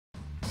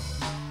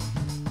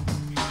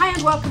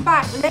and welcome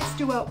back. Let's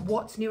do a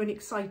what's new and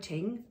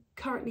exciting,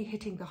 currently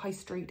hitting the high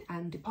street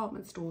and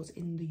department stores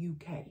in the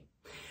UK.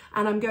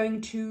 And I'm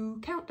going to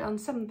count down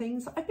 7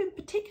 things that I've been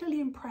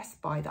particularly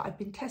impressed by, that I've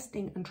been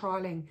testing and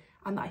trialing,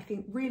 and that I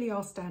think really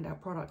are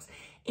standout products,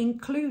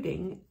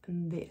 including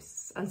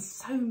this. And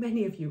so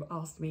many of you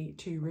asked me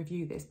to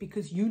review this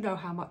because you know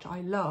how much I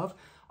love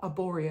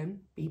Erborian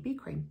BB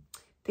cream.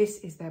 This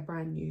is their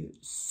brand new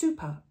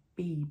Super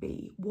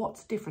BB.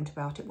 What's different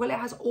about it? Well, it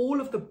has all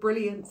of the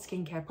brilliant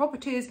skincare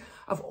properties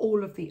of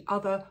all of the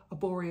other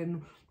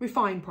Erborian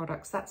refined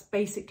products. That's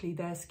basically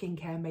their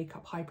skincare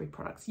makeup hybrid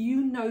products.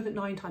 You know that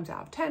 9 times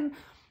out of 10,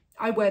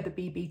 I wear the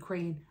BB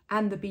cream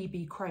and the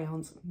BB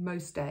crayons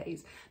most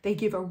days. They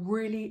give a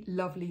really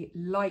lovely,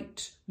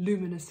 light,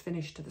 luminous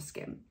finish to the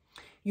skin.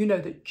 You know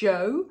that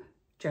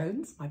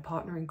Jones, my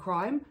partner in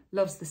crime,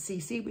 loves the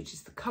CC, which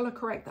is the colour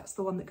correct. That's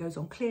the one that goes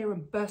on clear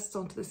and bursts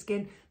onto the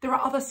skin. There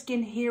are other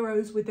skin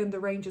heroes within the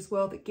range as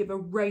well that give a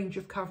range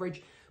of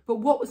coverage. But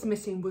what was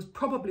missing was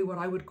probably what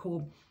I would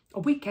call a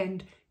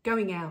weekend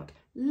going out,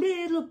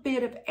 little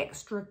bit of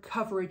extra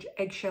coverage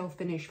eggshell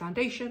finish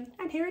foundation.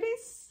 And here it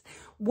is.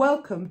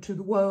 Welcome to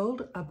the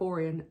world,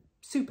 Erborian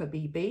Super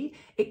BB.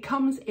 It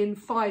comes in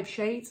 5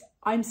 shades.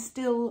 I'm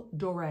still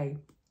doré.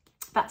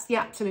 That's the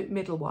absolute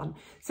middle one.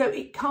 So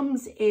it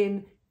comes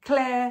in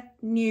Claire,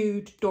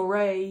 Nude,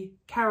 Doré,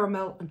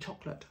 Caramel and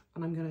Chocolate.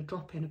 And I'm going to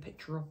drop in a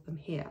picture of them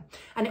here.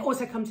 And it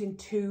also comes in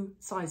 2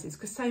 sizes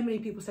because so many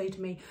people say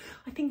to me,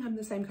 I think I'm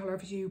the same colour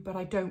as you, but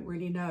I don't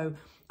really know.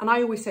 And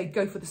I always say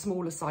go for the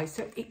smaller size.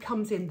 So it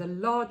comes in the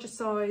larger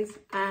size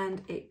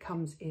and it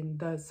comes in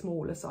the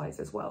smaller size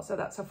as well. So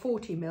that's a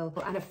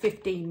 40ml and a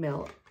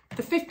 15ml.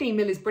 The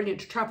 15ml is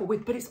brilliant to travel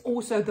with, but it's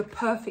also the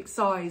perfect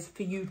size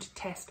for you to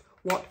test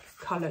what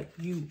colour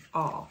you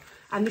are.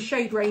 And the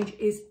shade range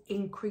is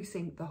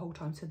increasing the whole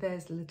time. So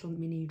there's the little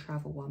mini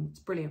travel one. It's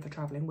brilliant for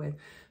travelling with,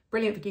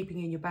 brilliant for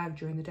keeping in your bag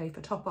during the day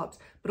for top-ups,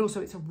 but also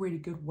it's a really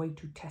good way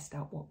to test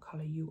out what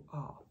colour you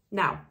are.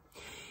 Now,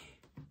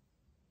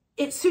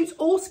 it suits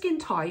all skin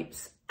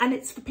types and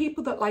it's for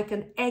people that like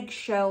an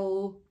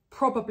eggshell,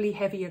 probably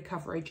heavier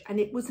coverage, and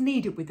it was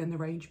needed within the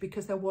range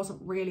because there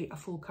wasn't really a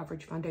full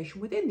coverage foundation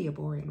within the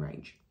Erborian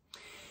range.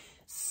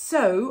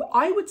 So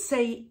I would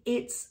say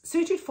it's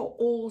suited for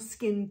all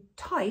skin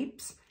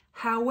types.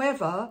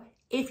 However,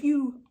 if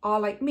you are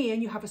like me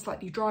and you have a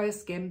slightly drier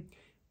skin,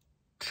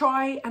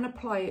 try and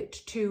apply it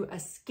to a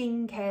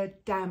skincare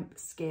damp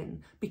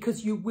skin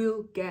because you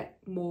will get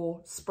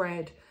more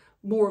spread,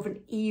 more of an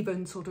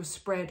even sort of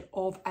spread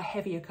of a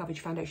heavier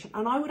coverage foundation.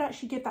 And I would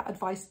actually give that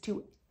advice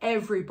to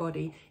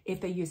everybody if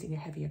they're using a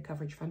heavier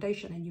coverage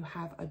foundation and you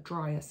have a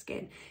drier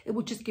skin. It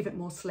will just give it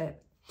more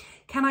slip.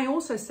 Can I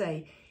also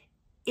say,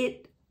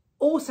 it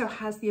also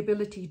has the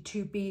ability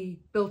to be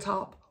built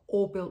up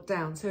or built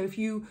down. So if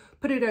you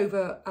put it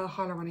over a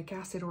hyaluronic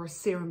acid or a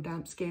serum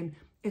damp skin,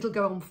 it'll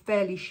go on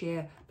fairly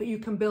sheer, but you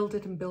can build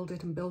it and build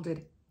it and build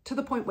it to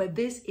the point where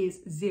this is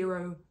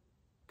 0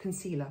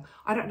 concealer.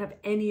 I don't have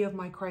any of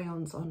my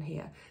crayons on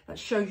here. That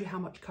shows you how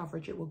much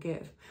coverage it will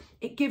give.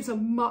 It gives a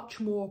much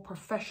more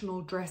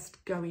professional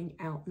dressed going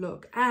out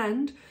look.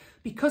 And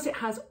because it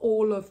has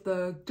all of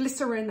the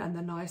glycerin and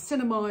the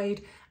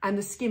niacinamide and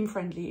the skin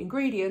friendly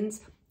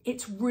ingredients,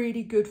 it's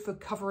really good for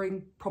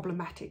covering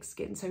problematic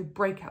skin, so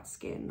breakout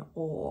skin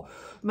or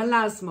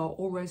melasma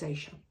or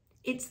rosacea.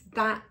 It's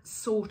that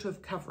sort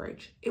of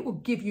coverage. It will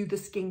give you the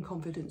skin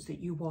confidence that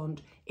you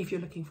want if you're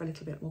looking for a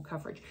little bit more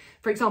coverage.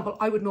 For example,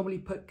 I would normally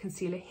put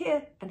concealer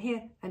here and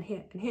here and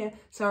here and here,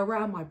 so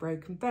around my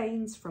broken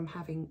veins from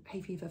having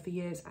hay fever for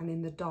years and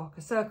in the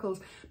darker circles.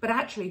 But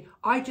actually,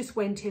 I just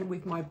went in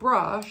with my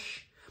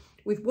brush,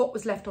 with what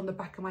was left on the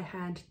back of my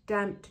hand,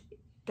 dabbed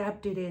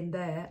it in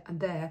there and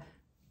there,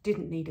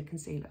 didn't need a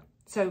concealer.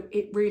 So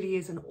it really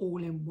is an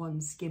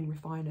all-in-one skin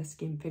refiner,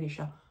 skin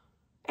finisher.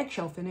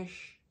 Eggshell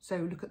finish. So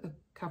look at the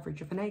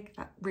coverage of an egg,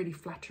 that really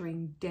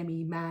flattering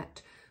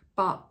demi-matte,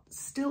 but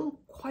still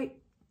quite,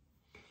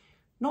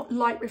 not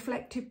light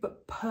reflective,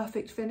 but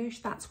perfect finish.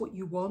 That's what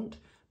you want,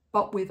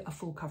 but with a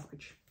full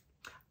coverage.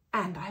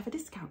 And I have a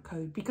discount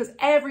code because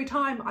every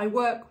time I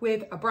work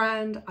with a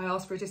brand, I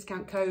ask for a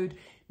discount code.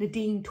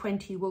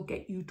 Nadine20 will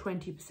get you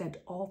 20%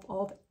 off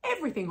of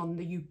everything on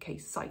the UK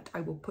site. I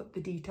will put the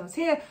details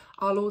here.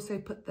 I'll also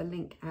put the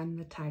link and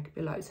the tag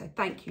below. So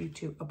thank you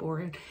to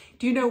Erborian.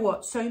 Do you know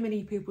what? So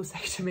many people say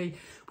to me,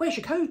 where's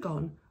your code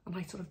gone? And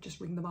I sort of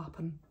just ring them up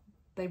and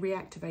they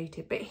reactivate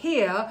it. But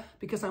here,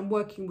 because I'm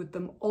working with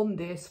them on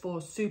this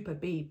for Super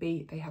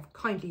BB, they have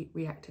kindly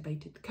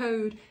reactivated the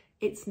code.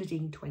 It's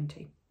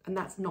Nadine20. And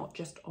that's not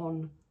just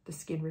on the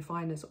Skin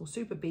Refiners or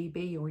Super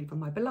BB or even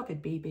my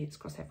beloved BB, it's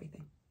across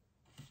everything.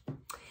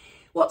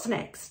 What's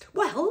next?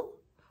 Well,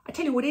 I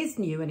tell you what is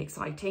new and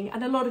exciting,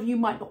 and a lot of you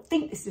might not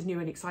think this is new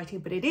and exciting,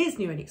 but it is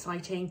new and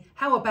exciting.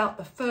 How about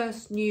the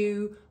first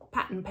new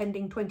patent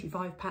pending,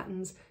 25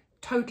 patents,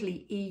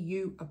 totally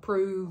EU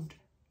approved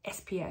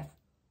SPF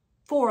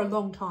for a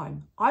long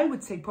time. I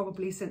would say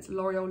probably since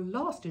L'Oreal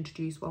last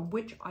introduced one,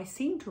 which I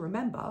seem to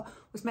remember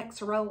was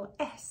Mexerel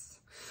S.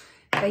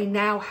 they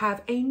now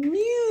have a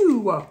new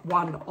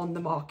one on the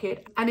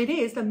market, and it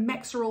is the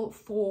Mexeral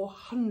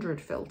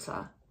 400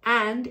 filter.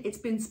 And it's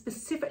been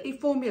specifically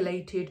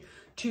formulated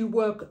to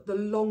work the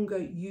longer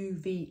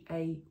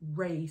UVA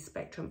ray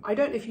spectrum. I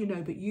don't know if you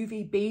know, but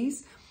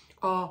UVBs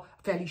are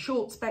fairly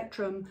short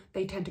spectrum.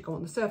 They tend to go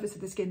on the surface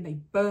of the skin. They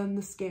burn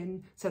the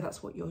skin. So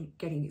that's what you're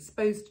getting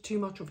exposed to too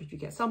much, or if you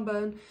get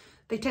sunburn.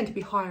 They tend to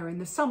be higher in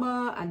the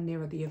summer and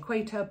nearer the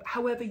equator.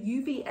 However,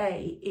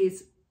 UVA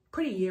is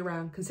pretty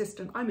year-round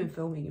consistent. I'm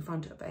filming in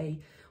front of a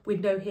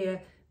window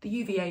here. The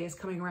UVA is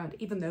coming around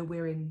even though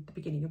we're in the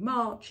beginning of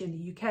March in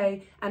the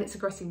UK, and it's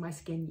aggressing my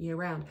skin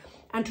year-round.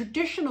 And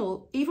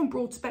traditional, even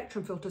broad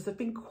spectrum filters have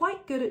been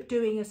quite good at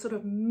doing a sort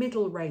of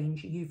middle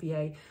range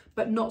UVA,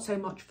 but not so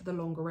much for the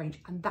longer range.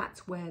 And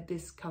that's where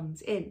this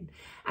comes in.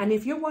 And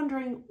if you're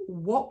wondering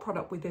what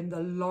product within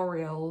the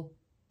L'Oreal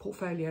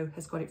portfolio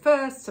has got it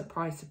first,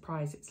 surprise,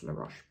 surprise, it's La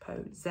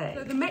Roche-Posay.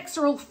 So the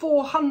Mexeral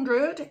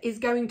 400 is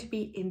going to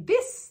be in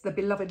this, the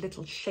beloved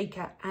little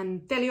shaker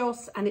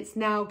Anthelios, and it's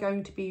now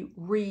going to be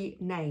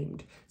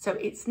renamed. So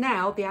it's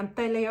now the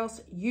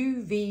Anthelios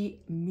UV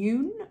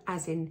Immune,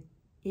 as in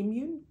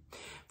immune,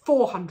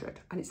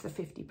 400, and it's the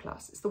 50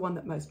 plus. It's the one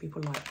that most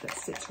people like, that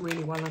sits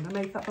really well under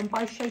makeup, and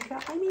by shaker,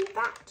 I mean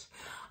that.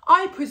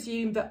 I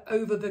presume that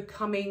over the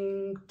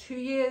coming 2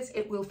 years,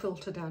 it will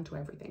filter down to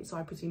everything. So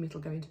I presume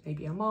it'll go into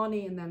maybe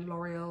Armani, and then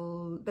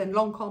L'Oreal, then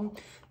Lancome,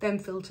 then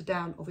filter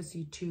down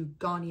obviously to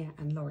Garnier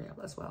and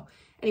L'Oreal as well.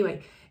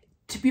 Anyway,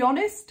 to be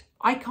honest,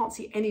 I can't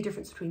see any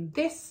difference between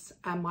this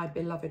and my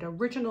beloved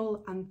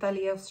original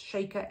Anthelios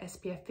Shaker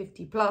SPF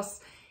 50 plus.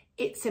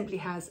 It simply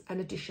has an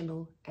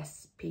additional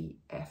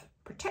SPF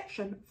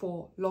protection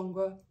for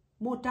longer,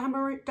 more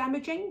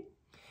damaging,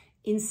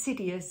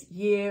 insidious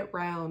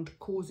year-round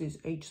causes,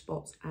 age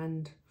spots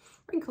and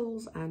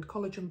wrinkles and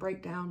collagen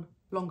breakdown,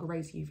 longer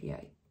rays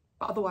UVA.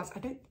 But otherwise, I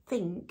don't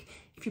think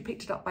if you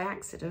picked it up by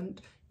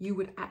accident, you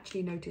would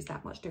actually notice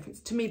that much difference.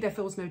 To me, there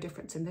feels no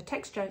difference in the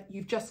texture.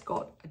 You've just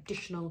got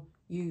additional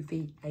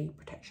UVA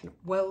protection.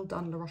 Well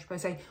done, La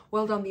Roche-Posay.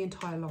 Well done, the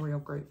entire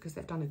L'Oreal group, because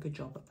they've done a good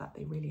job of that.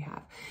 They really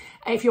have.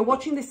 And if you're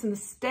watching this in the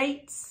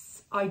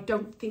States, I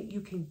don't think you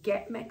can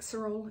get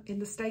Mexeral in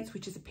the States,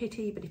 which is a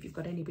pity, but if you've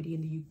got anybody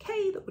in the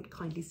UK that would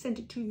kindly send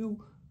it to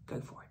you, go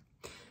for it.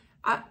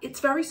 It's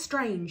very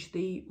strange,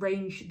 the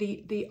range,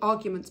 the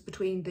arguments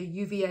between the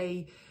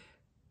UVA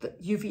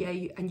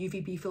and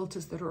UVB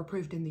filters that are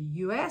approved in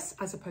the US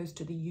as opposed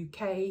to the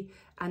UK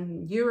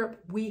and Europe.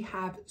 We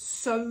have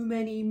so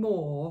many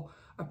more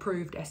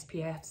approved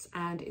SPFs,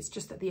 and it's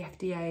just that the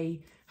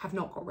FDA have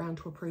not got round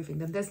to approving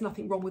them. There's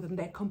nothing wrong with them.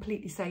 They're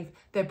completely safe.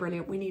 They're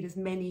brilliant. We need as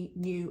many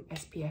new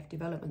SPF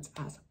developments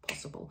as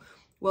possible.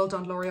 Well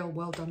done, L'Oreal.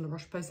 Well done, La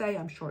Roche-Posay.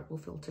 I'm sure it will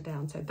filter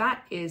down. So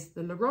that is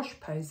the La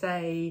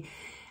Roche-Posay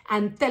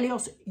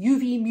Anthelios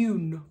UV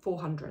Immune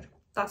 400.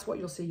 That's what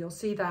you'll see. You'll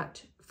see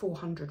that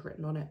 400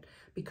 written on it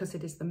because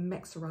it is the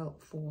Mexeral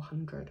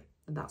 400.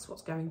 And that's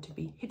what's going to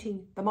be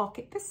hitting the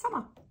market this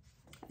summer.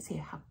 Let's see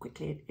how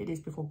quickly it is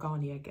before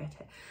Garnier get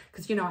it.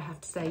 Because, you know, I have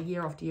to say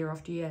year after year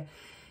after year,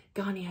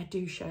 Garnier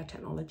do share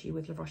technology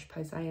with La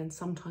Roche-Posay, and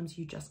sometimes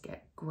you just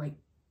get great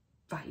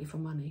value for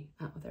money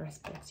out of their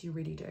SPFs. You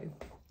really do.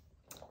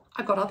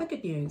 I've got other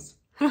good news.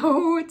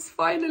 Oh, it's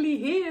finally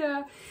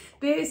here.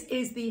 This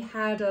is the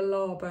Hada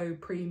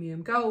Labo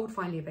Premium Gold,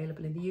 finally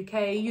available in the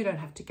UK. You don't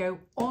have to go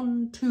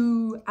on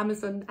to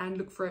Amazon and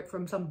look for it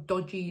from some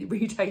dodgy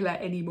retailer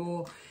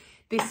anymore.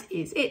 This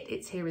is it.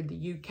 It's here in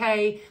the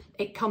UK.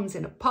 It comes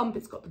in a pump.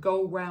 It's got the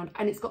gold round,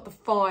 and it's got the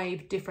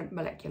 5 different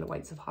molecular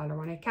weights of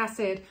hyaluronic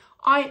acid.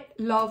 I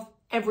love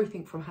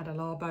everything from Hada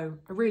Labo.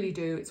 I really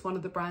do. It's one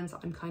of the brands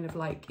that I'm kind of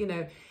like, you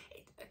know,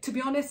 to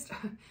be honest,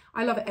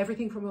 I love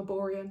everything from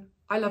Erborian.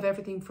 I love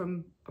everything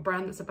from a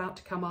brand that's about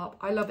to come up.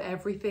 I love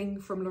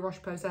everything from La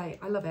Roche-Posay.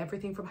 I love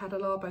everything from Hada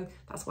Labo.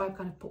 That's why I've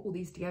kind of put all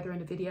these together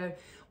in a video.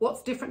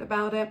 What's different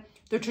about it?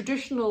 The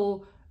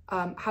traditional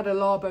Hada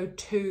Labo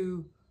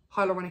 2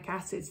 hyaluronic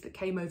acids that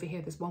came over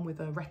here, there's one with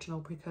a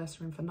retinol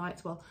precursor in for night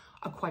as well,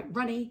 are quite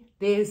runny.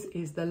 This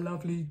is the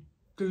lovely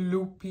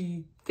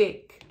gloopy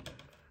thick. I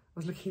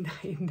was looking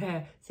in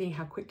there, seeing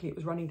how quickly it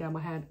was running down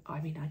my hand. I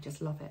mean, I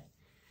just love it.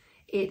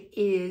 It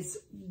is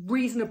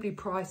reasonably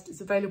priced.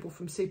 It's available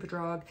from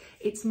Superdrug.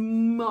 It's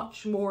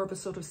much more of a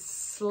sort of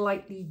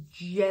slightly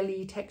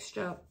jelly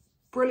texture.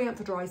 Brilliant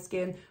for dry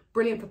skin,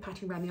 brilliant for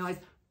patting around the eyes,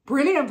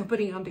 brilliant for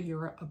putting under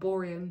your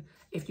Erborian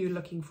if you're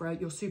looking for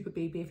your Super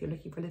BB, if you're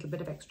looking for a little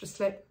bit of extra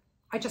slip.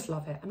 I just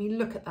love it. I mean,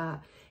 look at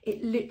that.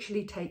 It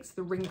literally takes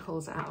the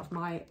wrinkles out of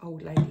my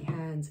old lady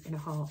hands in a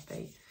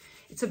heartbeat.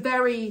 It's a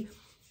very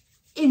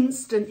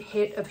instant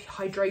hit of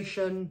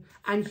hydration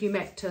and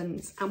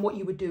humectants, and what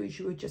you would do is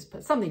you would just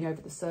put something over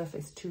the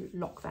surface to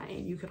lock that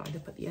in. You could either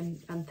put the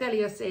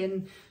Anthelios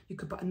in, you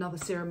could put another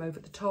serum over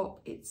the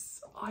top.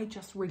 I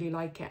just really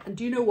like it. And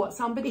do you know what?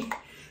 Somebody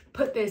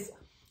put this,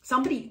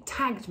 somebody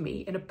tagged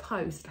me in a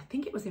post, I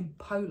think it was in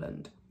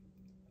Poland,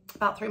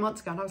 about 3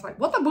 months ago, and I was like,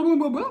 what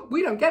the,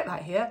 we don't get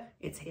that here.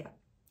 It's here.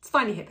 It's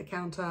finally hit the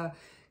counter.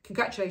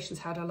 Congratulations,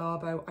 Hada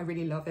Labo. I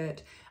really love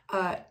it.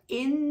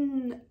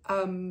 In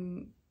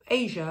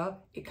Asia,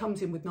 it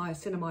comes in with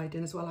niacinamide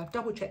in as well. I've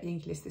double checked the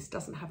ink list. This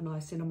doesn't have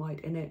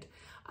niacinamide in it,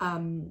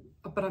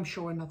 but I'm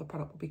sure another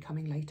product will be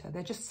coming later.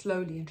 They're just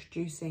slowly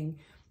introducing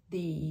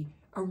the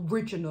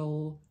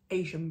original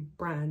Asian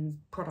branded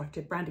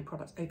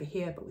products over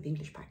here, but with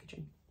English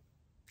packaging.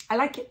 I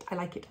like it, I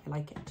like it, I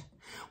like it.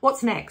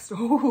 What's next?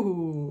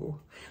 Oh,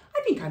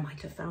 I think I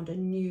might have found a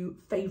new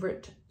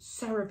favourite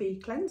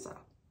CeraVe cleanser.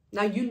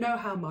 Now, you know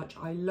how much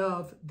I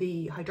love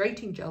the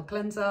hydrating gel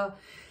cleanser.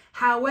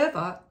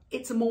 However,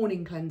 it's a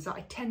morning cleanser.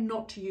 I tend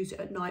not to use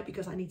it at night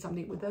because I need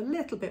something with a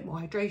little bit more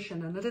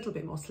hydration and a little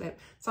bit more slip,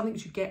 something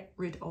to get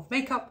rid of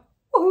makeup.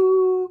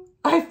 Ooh,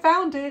 I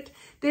found it.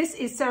 This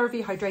is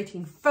CeraVe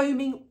Hydrating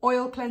Foaming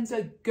Oil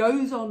Cleanser.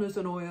 Goes on as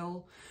an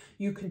oil.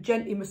 You can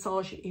gently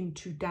massage it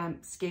into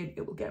damp skin.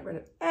 It will get rid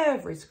of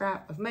every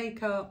scrap of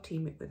makeup.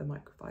 Team it with a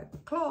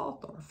microfiber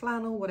cloth or a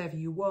flannel, whatever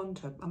you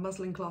want, a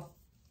muslin cloth.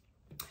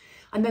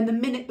 And then the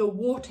minute the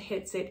water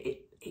hits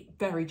it, it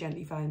very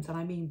gently foams, and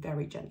I mean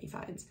very gently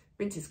foams.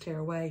 Rinses clear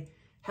away.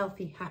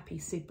 Healthy, happy,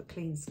 super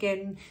clean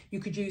skin. You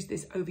could use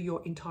this over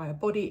your entire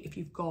body if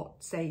you've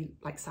got, say,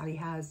 like Sally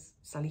Hughes,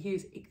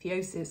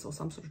 ichthyosis or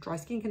some sort of dry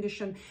skin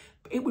condition.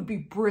 It would be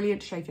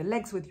brilliant to shave your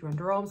legs with, your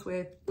underarms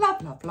with.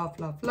 Love, love, love,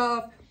 love,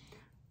 love.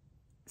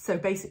 So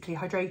basically,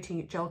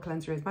 hydrating gel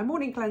cleanser is my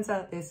morning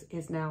cleanser. This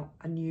is now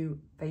a new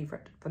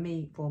favourite for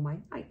me for my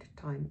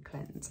nighttime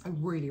cleanse. I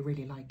really,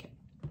 really like it.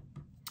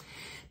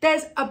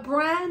 There's a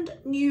brand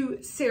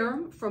new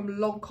serum from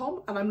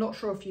Lancôme, and I'm not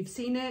sure if you've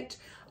seen it.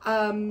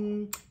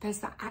 There's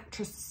that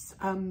actress,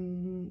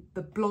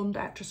 the blonde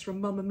actress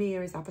from Mamma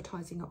Mia is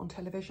advertising it on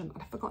television.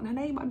 I've forgotten her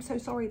name. I'm so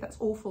sorry. That's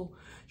awful.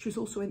 She was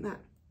also in that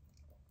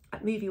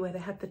movie where they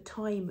had the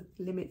time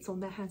limits on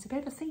their hands. Have you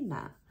ever seen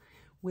that?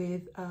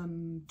 With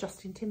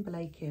Justin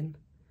Timberlake in,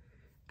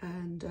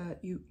 and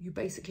you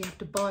basically have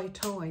to buy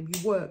time,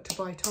 you work to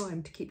buy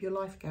time to keep your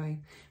life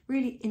going.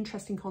 Really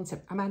interesting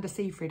concept. Amanda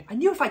Seyfried. I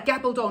knew if I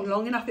gabbled on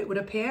long enough it would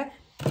appear.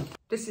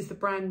 This is the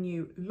brand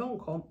new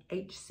Lancôme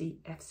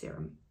HCF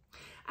serum,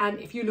 and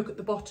if you look at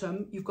the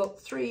bottom, you've got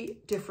 3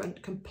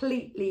 different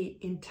completely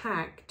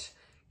intact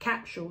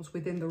capsules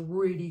within the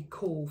really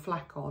cool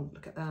flacon.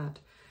 Look at that.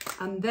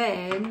 And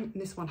then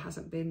this one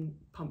hasn't been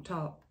pumped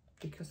up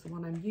because the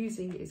one I'm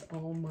using is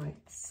on my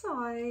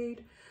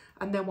side.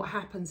 And then what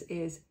happens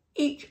is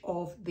each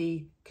of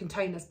the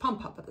containers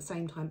pump up at the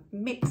same time,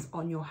 mix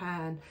on your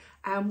hand,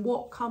 and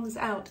what comes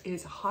out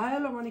is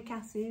hyaluronic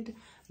acid,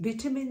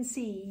 vitamin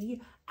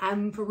C,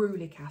 and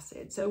ferulic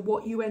acid. So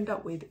what you end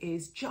up with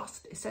is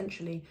just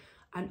essentially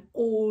an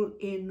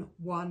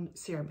all-in-one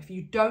serum. If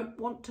you don't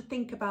want to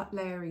think about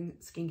layering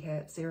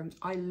skincare serums,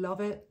 I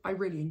love it. I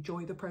really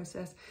enjoy the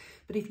process.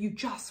 But if you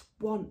just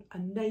want a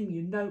name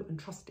you know and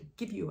trust to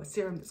give you a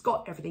serum that's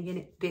got everything in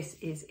it, this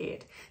is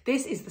it.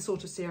 This is the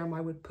sort of serum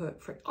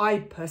I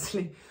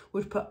personally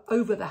would put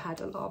over the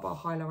Hada Labo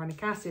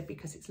hyaluronic acid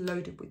because it's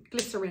loaded with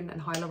glycerin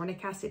and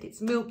hyaluronic acid.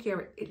 It's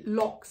milkier, it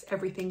locks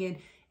everything in.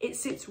 It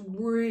sits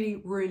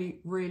really, really,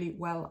 really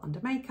well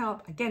under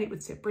makeup. Again, it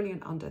would sit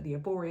brilliant under the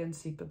Erborian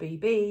Super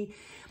BB.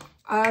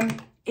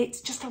 It's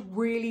just a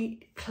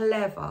really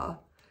clever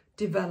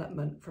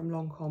development from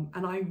Lancôme,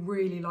 and I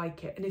really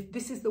like it. And if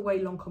this is the way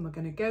Lancôme are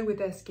going to go with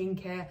their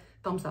skincare,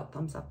 thumbs up,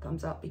 thumbs up,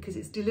 thumbs up, because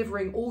it's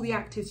delivering all the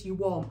actives you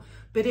want,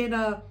 but in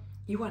a,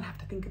 you won't have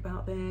to think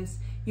about this.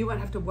 You won't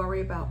have to worry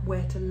about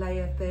where to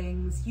layer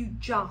things. You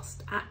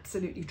just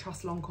absolutely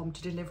trust Lancôme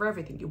to deliver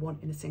everything you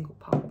want in a single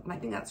pump. And I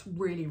think that's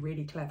really,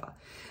 really clever.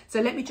 So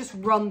let me just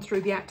run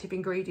through the active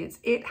ingredients.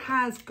 It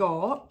has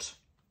got,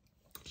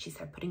 she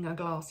said putting her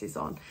glasses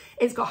on,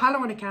 it's got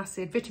hyaluronic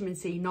acid, vitamin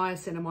C,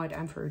 niacinamide,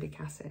 and ferulic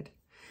acid.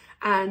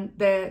 And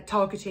they're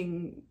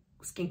targeting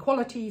skin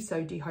quality,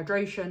 so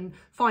dehydration,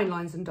 fine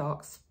lines and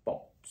dark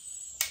spots.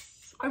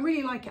 I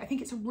really like it. I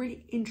think it's a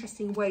really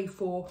interesting way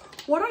for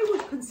what I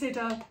would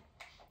consider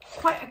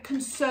quite a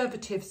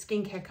conservative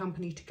skincare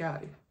company to go.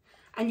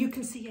 And you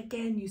can see,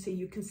 again,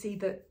 you can see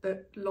that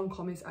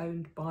Lancôme is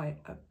owned by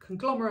a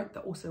conglomerate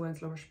that also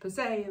owns La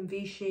Roche-Posay and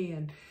Vichy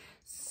and,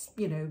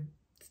 you know,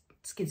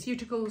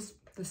 SkinCeuticals.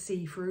 The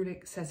C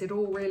ferulic says it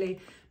all,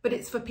 really. But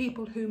it's for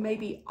people who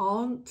maybe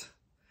aren't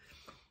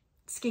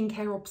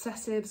skincare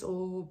obsessives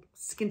or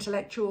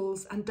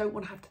skintellectuals and don't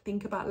want to have to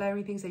think about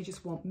layering things. They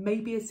just want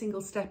maybe a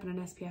single step and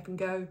an SPF and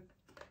go.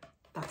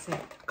 That's it.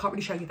 I can't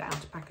really show you the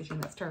outer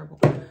packaging. That's terrible.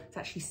 It's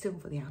actually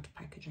silver, the outer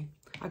packaging.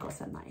 I got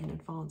sent that in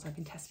advance. I've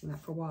been testing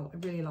that for a while. I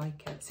really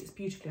like it. It's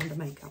beautifully under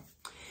makeup.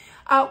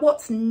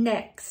 What's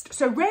next?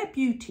 So Rare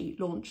Beauty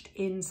launched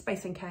in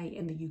Space NK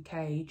in the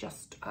UK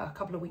just a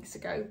couple of weeks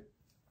ago.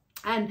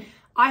 And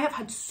I have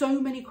had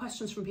so many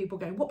questions from people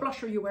going, what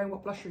blusher are you wearing?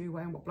 What blusher are you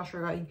wearing? What blusher are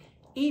you wearing?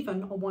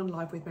 Even on one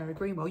live with Mary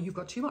Greenwell, you've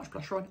got too much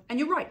blusher on. And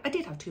you're right, I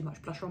did have too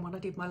much blusher on when I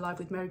did my live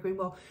with Mary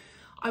Greenwell.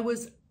 I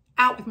was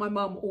out with my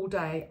mum all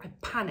day. I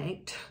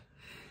panicked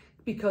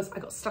because I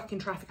got stuck in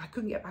traffic. I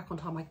couldn't get back on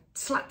time. I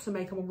slapped some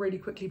makeup on really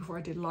quickly before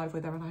I did live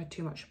with her and I had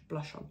too much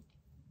blush on.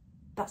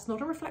 That's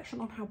not a reflection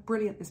on how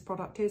brilliant this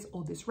product is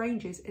or this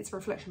range is. It's a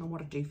reflection on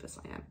what a doofus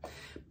I am.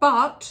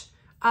 But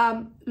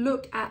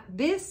Look at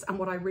this, and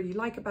what I really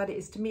like about it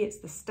is, to me, it's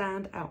the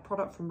standout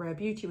product from Rare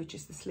Beauty, which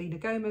is the Selena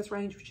Gomez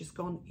range, which has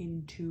gone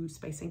into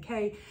Space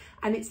NK,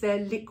 and it's their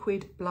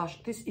liquid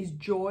blush. This is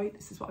Joy.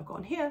 This is what I've got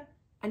on here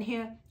and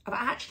here. I've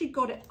actually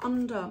got it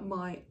under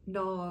my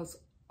NARS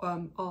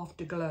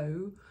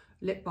Afterglow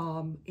lip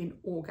balm in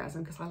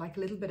Orgasm because I like a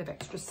little bit of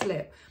extra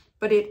slip,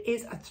 but it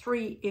is a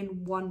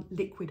 3-in-1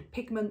 liquid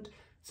pigment.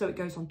 So it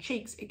goes on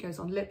cheeks, it goes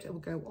on lips, it will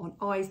go on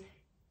eyes.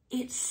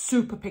 It's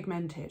super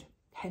pigmented,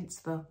 hence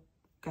the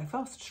go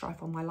fast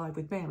strife on my Live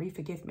with Mary,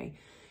 forgive me.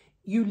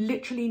 You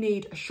literally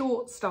need a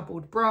short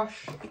stubbled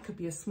brush. It could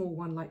be a small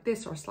one like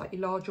this or a slightly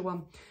larger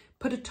one.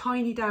 Put a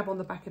tiny dab on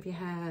the back of your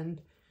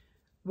hand.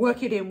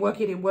 Work it in,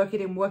 work it in, work it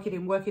in, work it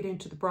in, work it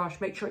into the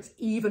brush. Make sure it's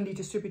evenly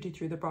distributed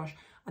through the brush,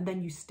 and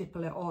then you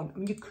stipple it on. I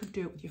mean, you could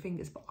do it with your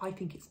fingers, but I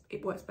think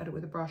it works better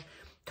with a brush.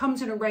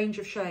 Comes in a range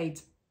of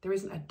shades. There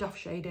isn't a Duff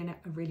shade in it.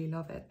 I really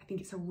love it. I think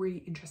it's a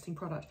really interesting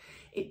product.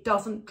 It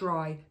doesn't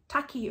dry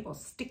tacky or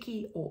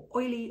sticky or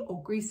oily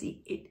or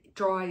greasy. It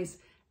dries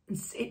and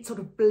it sort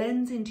of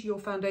blends into your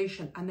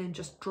foundation and then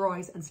just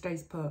dries and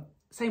stays put.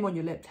 Same on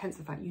your lips, hence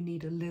the fact you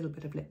need a little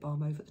bit of lip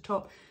balm over the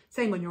top.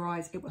 Same on your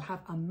eyes. It will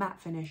have a matte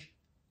finish.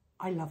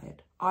 I love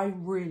it. I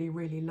really,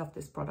 really love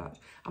this product.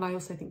 And I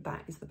also think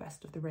that is the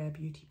best of the Rare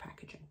Beauty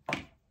packaging.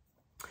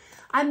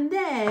 And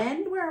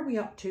then, where are we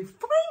up to?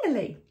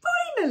 Finally,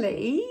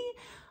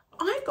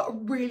 I've got a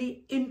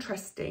really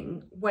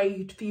interesting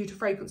way for you to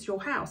fragrance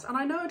your house. And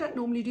I know I don't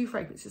normally do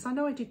fragrances. I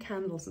know I do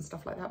candles and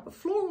stuff like that, but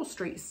Floral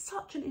Street is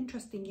such an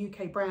interesting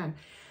UK brand.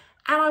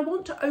 And I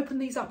want to open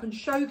these up and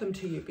show them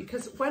to you,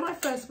 because when I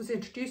first was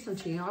introduced them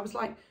to you, I was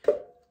like,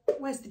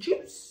 where's the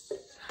juice?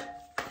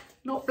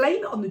 Not blame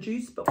it on the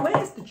juice, but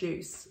where's the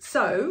juice?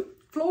 So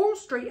Floral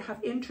Street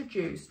have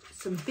introduced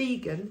some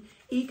vegan,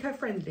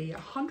 eco-friendly,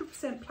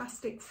 100%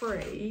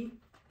 plastic-free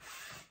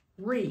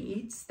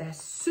reeds. They're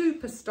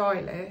super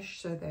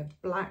stylish, so they're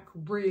black,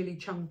 really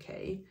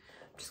chunky.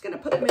 I'm just going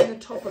to put them in the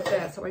top of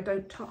there so I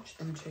don't touch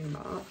them too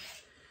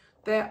much.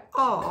 There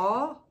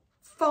are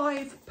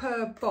 5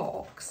 per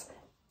box,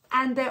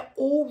 and they're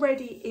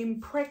already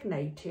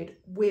impregnated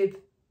with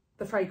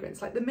the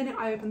fragrance. Like the minute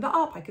I opened that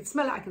up, I could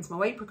smell it. I can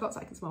smell apricots,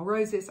 I can smell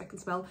roses, I can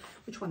smell,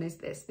 which one is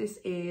this? This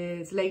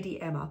is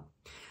Lady Emma.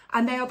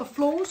 And they are the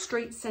Floral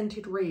Street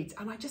scented reeds.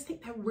 And I just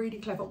think they're really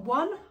clever.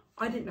 One,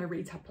 I didn't know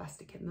reeds had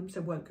plastic in them,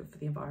 so weren't good for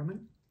the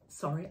environment.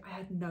 Sorry, I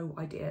had no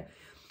idea.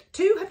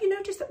 2, have you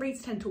noticed that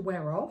reeds tend to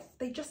wear off?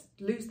 They just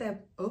lose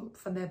their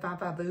oomph and their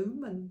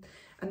va-va-voom,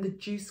 and the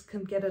juice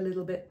can get a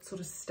little bit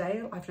sort of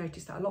stale. I've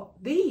noticed that a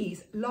lot.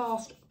 These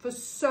last for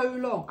so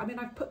long. I mean,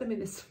 I've put them in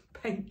this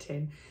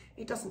painting.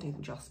 It doesn't do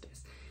them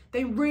justice.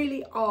 They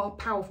really are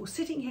powerful.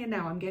 Sitting here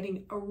now, I'm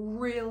getting a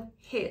real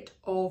hit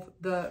of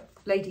the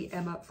Lady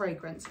Emma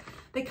fragrance.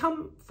 They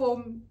come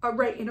from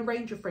in a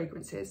range of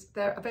fragrances.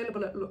 They're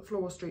available at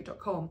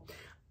floralstreet.com.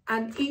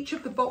 And each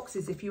of the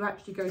boxes, if you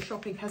actually go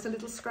shopping, has a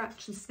little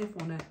scratch and sniff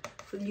on it,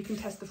 so that you can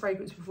test the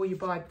fragrance before you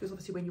buy, because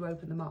obviously when you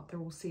open them up, they're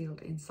all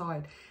sealed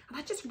inside. And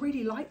I just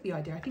really like the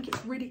idea. I think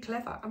it's really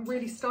clever and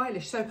really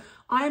stylish. So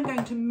I am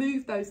going to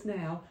move those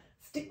now,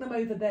 stick them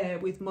over there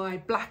with my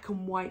black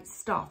and white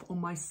stuff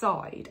on my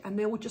side, and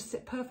they will just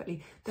sit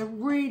perfectly. They're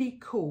really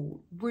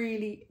cool,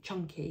 really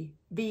chunky,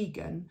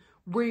 vegan,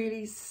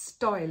 really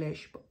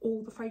stylish, but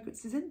all the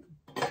fragrances in them.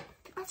 I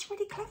think that's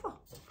really clever.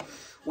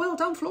 Well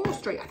done, Floral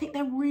Street. I think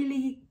they're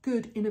really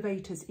good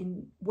innovators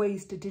in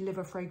ways to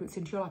deliver fragrance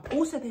into your life.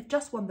 Also, they've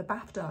just won the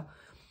BAFTA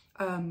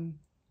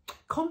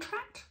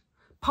contract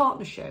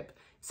partnership.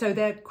 So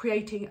they're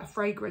creating a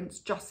fragrance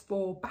just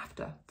for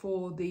BAFTA,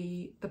 for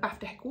the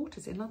BAFTA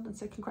headquarters in London.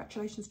 So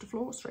congratulations to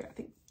Floral Street. I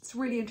think it's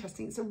really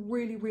interesting. It's a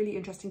really, really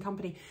interesting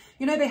company.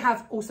 You know,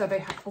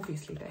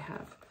 obviously they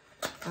have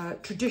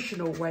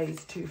traditional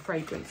ways to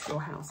fragrance your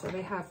house. So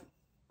they have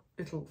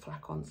little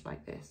flacons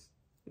like this.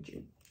 Would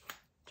you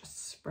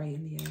just spray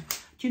in the air?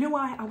 Do you know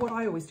what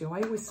I always do?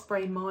 I always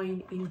spray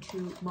mine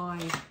into my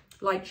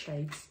light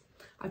shades.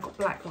 I've got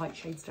black light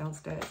shades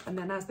downstairs. And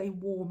then as they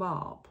warm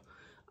up,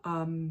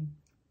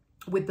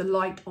 with the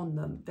light on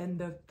them, then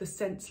the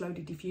scent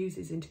slowly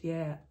diffuses into the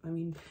air. I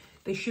mean,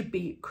 they should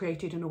be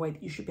created in a way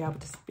that you should be able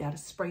to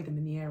spray them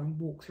in the air and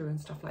walk through and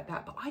stuff like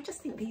that. But I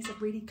just think these are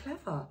really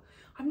clever.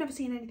 I've never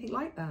seen anything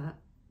like that.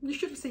 You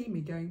should have seen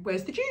me going,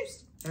 where's the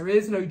juice? There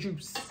is no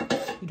juice.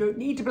 You don't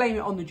need to blame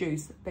it on the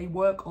juice. They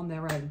work on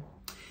their own.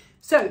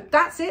 So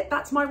that's it.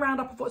 That's my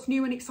roundup of what's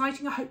new and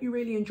exciting. I hope you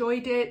really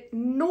enjoyed it.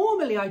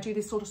 Normally I do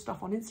this sort of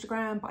stuff on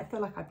Instagram, but I feel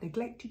like I've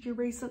neglected you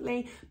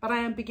recently. But I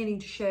am beginning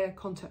to share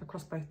content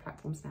across both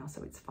platforms now,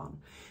 so it's fun.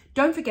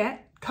 Don't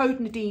forget, code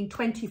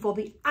Nadine20 for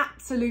the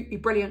absolutely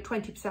brilliant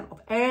 20%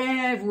 off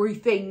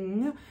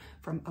everything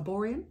from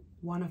Erborian,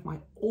 one of my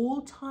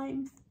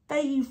all-time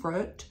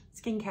favourite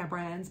skincare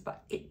brands,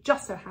 but it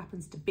just so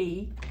happens to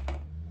be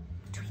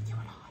between you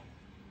and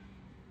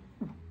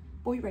I. Ooh,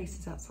 boy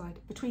races outside.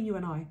 Between you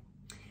and I.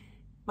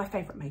 My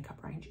favourite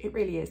makeup range. It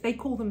really is. They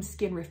call them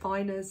skin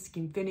refiners,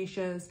 skin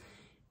finishers.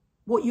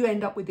 What you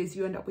end up with is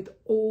you end up with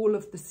all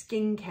of the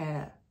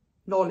skincare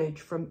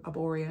knowledge from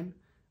Erborian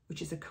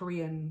which is a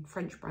Korean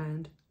French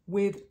brand,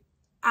 with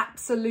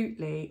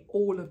absolutely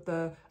all of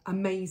the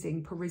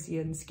amazing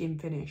Parisian skin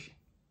finish.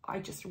 I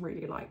just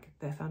really like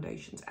their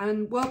foundations.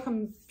 And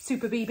welcome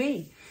Super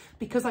BB,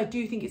 because I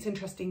do think it's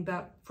interesting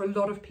that for a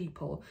lot of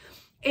people,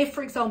 if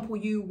for example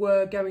you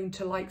were going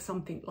to like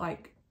something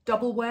like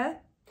double wear,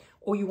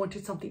 or you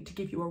wanted something to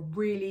give you a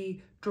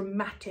really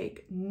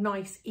dramatic,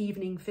 nice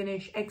evening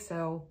finish,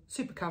 eggshell,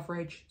 super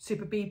coverage,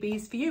 Super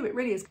BB's for you. It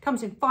really is.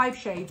 Comes in 5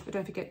 shades, but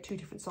don't forget 2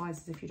 different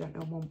sizes if you don't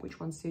know which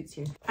one suits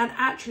you. And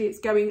actually it's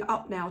going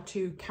up now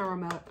to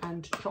caramel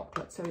and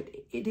chocolate, so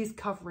it is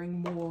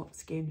covering more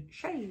skin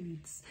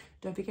shades.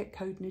 Don't forget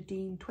code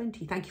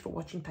Nadine20. Thank you for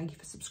watching. Thank you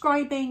for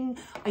subscribing.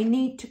 I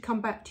need to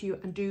come back to you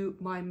and do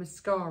my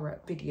mascara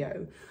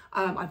video.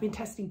 I've been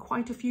testing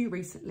quite a few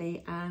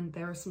recently, and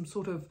there are some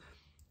sort of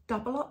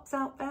double ups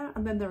out there,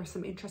 and then there are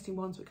some interesting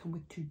ones that come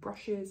with 2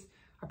 brushes.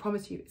 I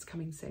promise you it's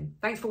coming soon.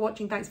 Thanks for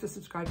watching, thanks for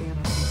subscribing, and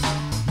I'll see you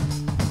soon.